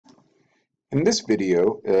In this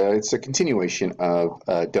video, it's a continuation of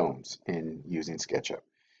domes in using SketchUp.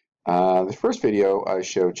 The first video I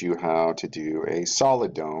showed you how to do a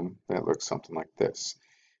solid dome that looks something like this.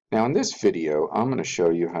 Now in this video, I'm going to show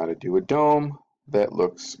you how to do a dome that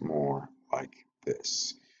looks more like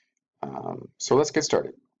this. So let's get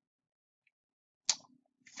started.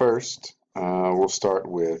 First, we'll start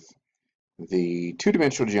with the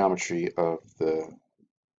two-dimensional geometry of the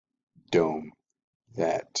dome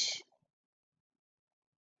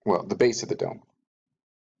the base of the dome.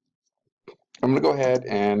 I'm going to go ahead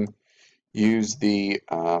and use the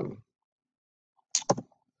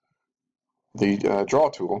draw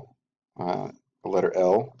tool, the letter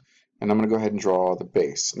L, and I'm going to go ahead and draw the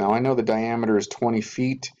base. Now I know the diameter is 20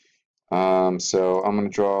 feet, so I'm going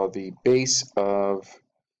to draw the base of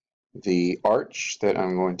the arch that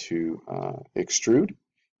I'm going to extrude,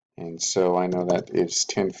 and so I know that it's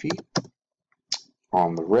 10 feet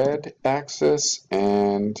on the red axis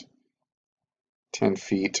and 10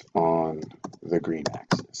 feet on the green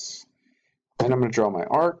axis. And I'm going to draw my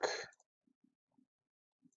arc,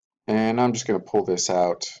 and I'm just going to pull this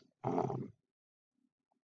out to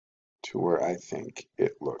where I think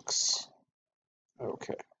it looks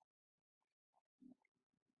okay.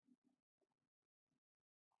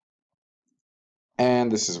 And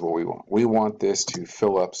this is what we want. We want this to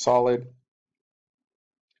fill up solid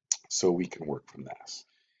so we can work from this.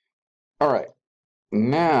 All right,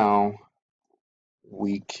 now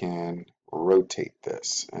we can rotate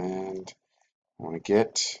this, and I want to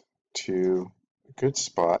get to a good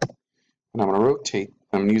spot, and I'm going to rotate.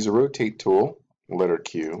 I'm going to use a rotate tool, letter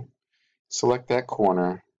Q, select that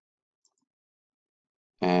corner,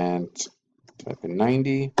 and type in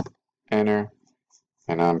 90, enter,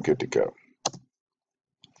 and I'm good to go.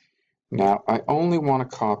 Now I only want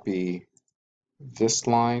to copy this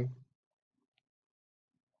line,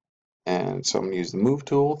 and so I'm going to use the move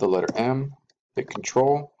tool, the letter M, hit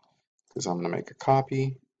control, because I'm going to make a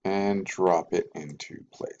copy and drop it into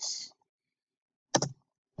place. There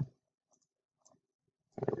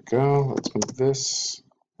we go. Let's move this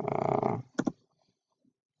a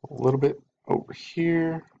little bit over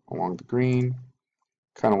here along the green.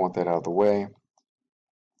 Kind of want that out of the way.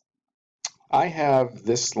 I have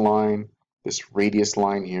this line, this radius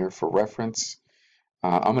line here for reference.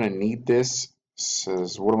 I'm going to need this.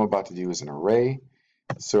 Says what I'm about to do is an array.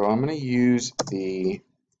 So I'm going to use the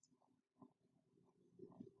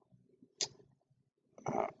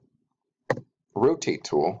rotate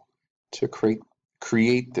tool to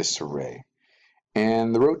create this array.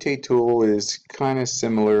 And the rotate tool is kind of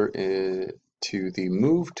similar to the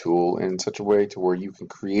move tool in such a way to where you can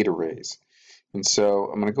create arrays. And so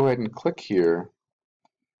I'm going to go ahead and click here.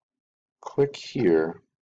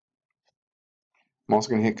 I'm also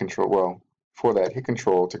going to hit control, well, for that, hit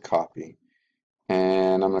control to copy.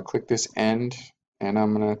 And I'm going to click this end, and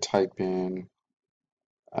I'm going to type in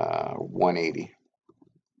 180.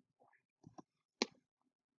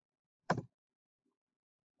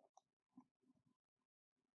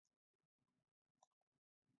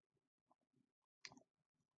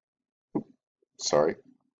 Sorry,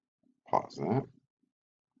 pause that.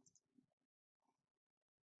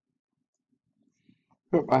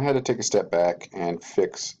 I had to take a step back and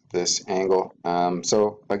fix this angle.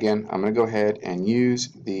 So again, I'm going to go ahead and use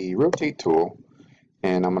the rotate tool,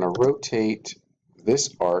 and I'm going to rotate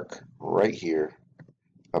this arc right here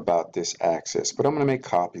about this axis, but I'm going to make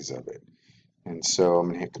copies of it. And so I'm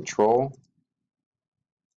going to hit control,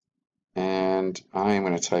 and I am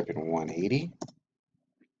going to type in 180,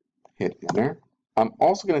 hit enter. I'm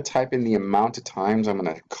also going to type in the amount of times I'm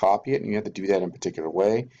going to copy it, and you have to do that in a particular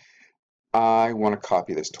way. I want to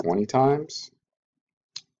copy this 20 times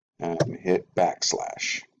and hit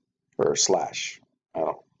backslash or slash. I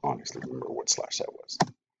don't honestly remember what slash that was.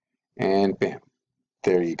 And bam,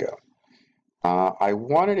 there you go. I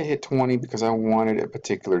wanted to hit 20 because I wanted a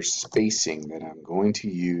particular spacing that I'm going to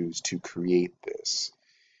use to create this.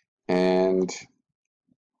 And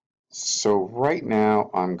so right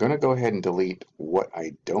now I'm going to go ahead and delete what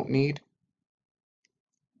I don't need.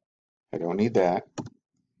 I don't need that.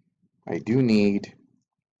 I do need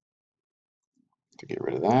to get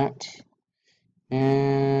rid of that,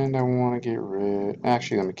 and I want to get rid,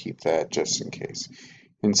 actually let me keep that just in case.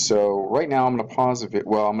 And so right now I'm going to pause a bit.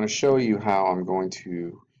 Well, I'm going to show you how I'm going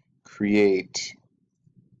to create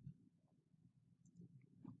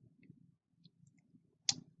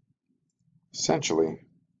essentially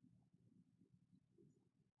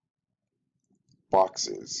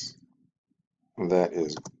boxes that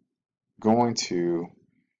is going to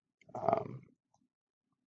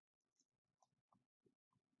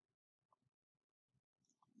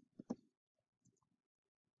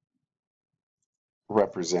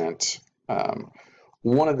represent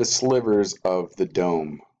one of the slivers of the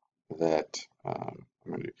dome that I'm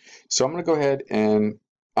going to do. So I'm going to go ahead and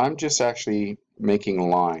I'm just actually making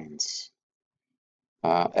lines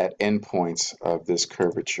at endpoints of this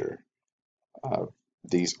curvature,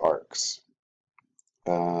 these arcs,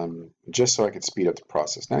 just so I can speed up the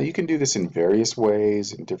process. Now you can do this in various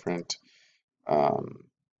ways, in different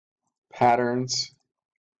patterns,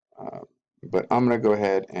 but I'm going to go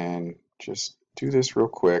ahead and just do this real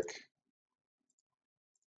quick.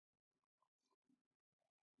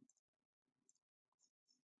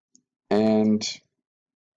 And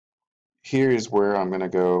here is where I'm going to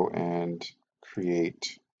go and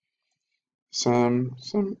create some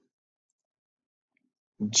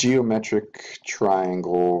geometric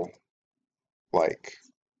triangle like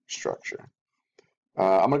structure.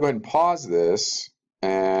 I'm going to go ahead and pause this,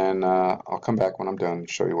 and I'll come back when I'm done and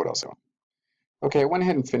show you what else I want. Okay, I went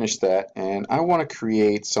ahead and finished that, and I want to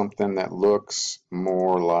create something that looks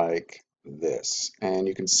more like this. And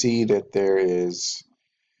you can see that there is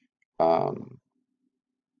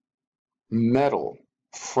metal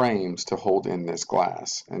frames to hold in this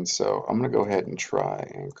glass. And so I'm going to go ahead and try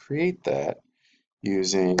and create that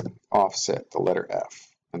using offset, the letter F.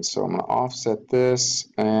 And so I'm going to offset this,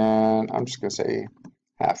 and I'm just going to say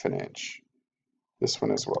 1/2 inch. This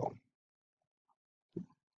one as well.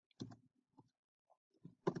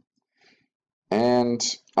 And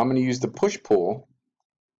I'm going to use the push-pull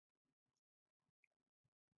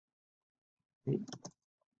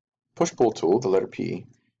tool, the letter P,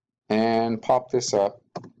 and pop this up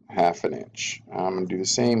 1/2 inch. I'm going to do the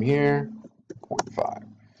same here, 0.5.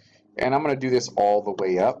 And I'm going to do this all the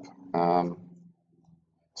way up. So I'm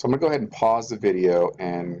going to go ahead and pause the video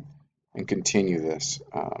and continue this.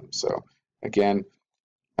 So again,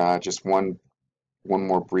 just one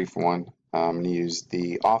more brief one. I'm going to use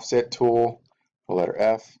the offset tool, the letter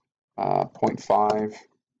F, 0.5,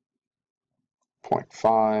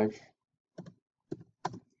 0.5.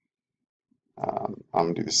 I'm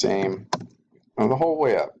going to do the same the whole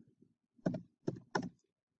way up.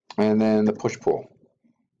 And then the push-pull.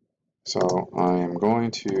 So I am going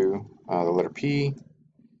to the letter P,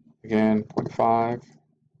 again, 0.5,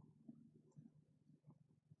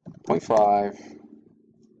 0.5.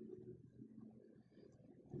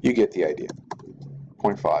 You get the idea.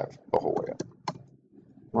 0.5 the whole way up,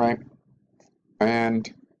 right?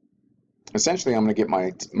 And essentially I'm going to get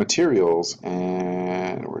my materials,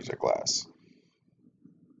 and where's that glass?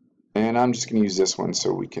 And I'm just going to use this one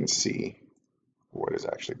so we can see what is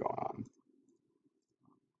actually going on.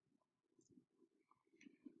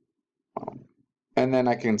 And then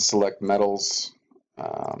I can select metals,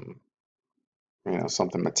 you know,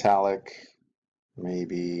 something metallic,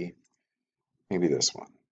 maybe this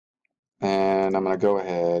one. And I'm going to go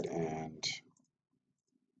ahead and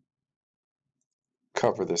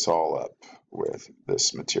cover this all up with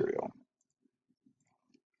this material.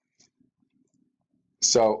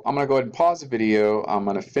 So I'm going to go ahead and pause the video. I'm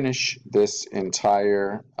going to finish this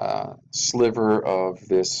entire sliver of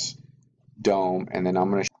this dome, and then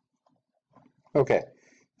I'm going to. Okay,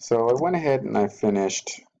 so I went ahead and I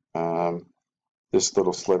finished this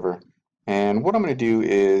little sliver, and what I'm going to do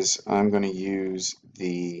is I'm going to use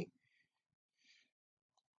the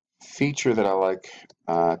feature that I like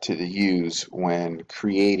to use when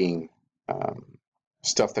creating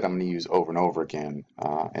stuff that I'm going to use over and over again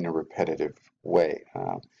in a repetitive way,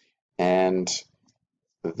 and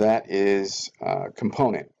that is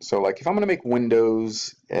component. So like if I'm going to make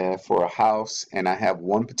windows for a house and I have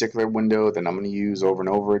one particular window that I'm going to use over and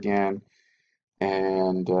over again,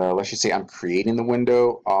 and let's just say I'm creating the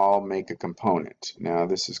window, I'll make a component. Now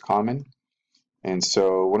this is common, and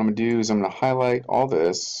so what I'm going to do is I'm going to highlight all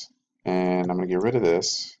this, and I'm going to get rid of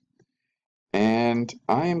this, and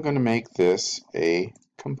I am going to make this a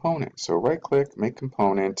component. So right click, make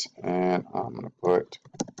component, and I'm going to put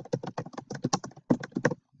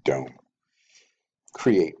dome.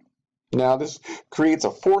 Create. Now this creates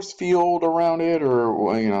a force field around it,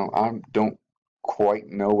 or you know, I don't quite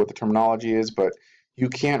know what the terminology is, but you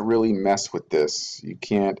can't really mess with this. You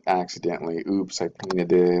can't accidentally, oops, I painted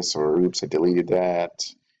this, or oops, I deleted that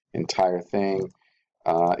entire thing.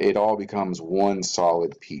 It all becomes one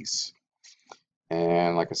solid piece.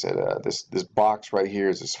 And like I said, this box right here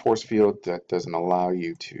is this force field that doesn't allow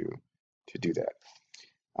you to do that.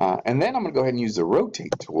 And then I'm going to go ahead and use the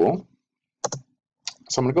rotate tool.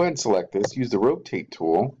 So I'm going to go ahead and select this, use the rotate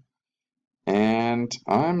tool, and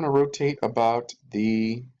I'm going to rotate about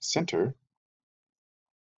the center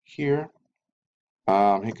here.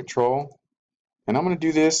 Hit Control, and I'm going to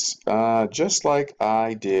do this just like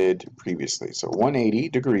I did previously. So 180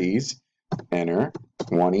 degrees, enter,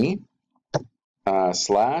 1E,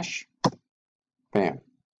 slash, bam.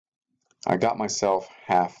 I got myself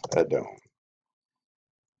half a dome.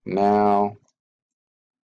 Now,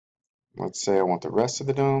 let's say I want the rest of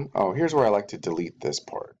the dome. Oh, here's where I like to delete this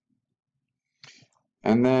part.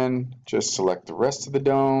 And then just select the rest of the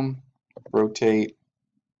dome, rotate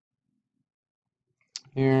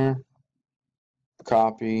here,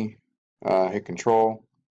 copy, hit Control,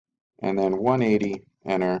 and then 180,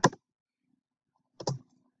 enter.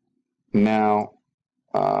 Now,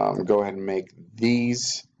 go ahead and make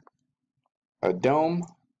these a dome,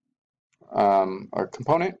 a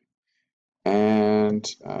component, and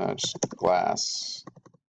just glass,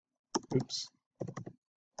 oops,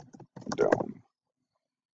 dome.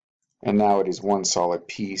 And now it is one solid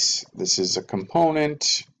piece. This is a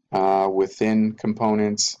component within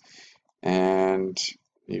components, and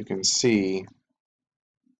you can see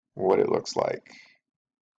what it looks like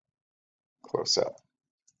close up.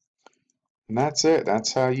 And that's it.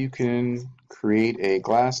 That's how you can create a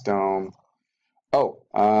glass dome. Oh,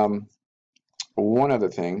 one other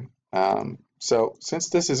thing. So since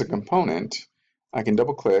this is a component, I can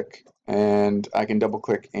double click and I can double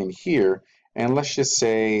click in here, and let's just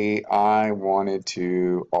say I wanted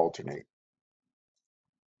to alternate.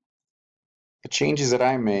 The changes that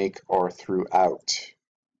I make are throughout,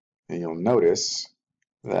 and you'll notice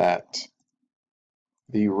that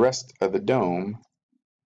the rest of the dome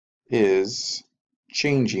is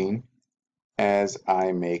changing as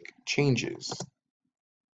I make changes.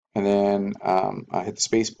 And then I hit the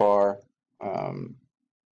space bar, and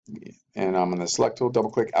I'm going to select tool,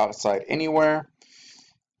 double click outside anywhere,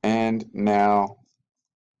 and now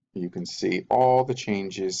you can see all the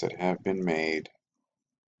changes that have been made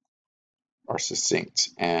are succinct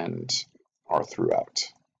and are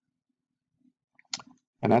throughout.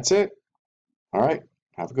 And that's it. All right,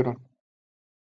 have a good one.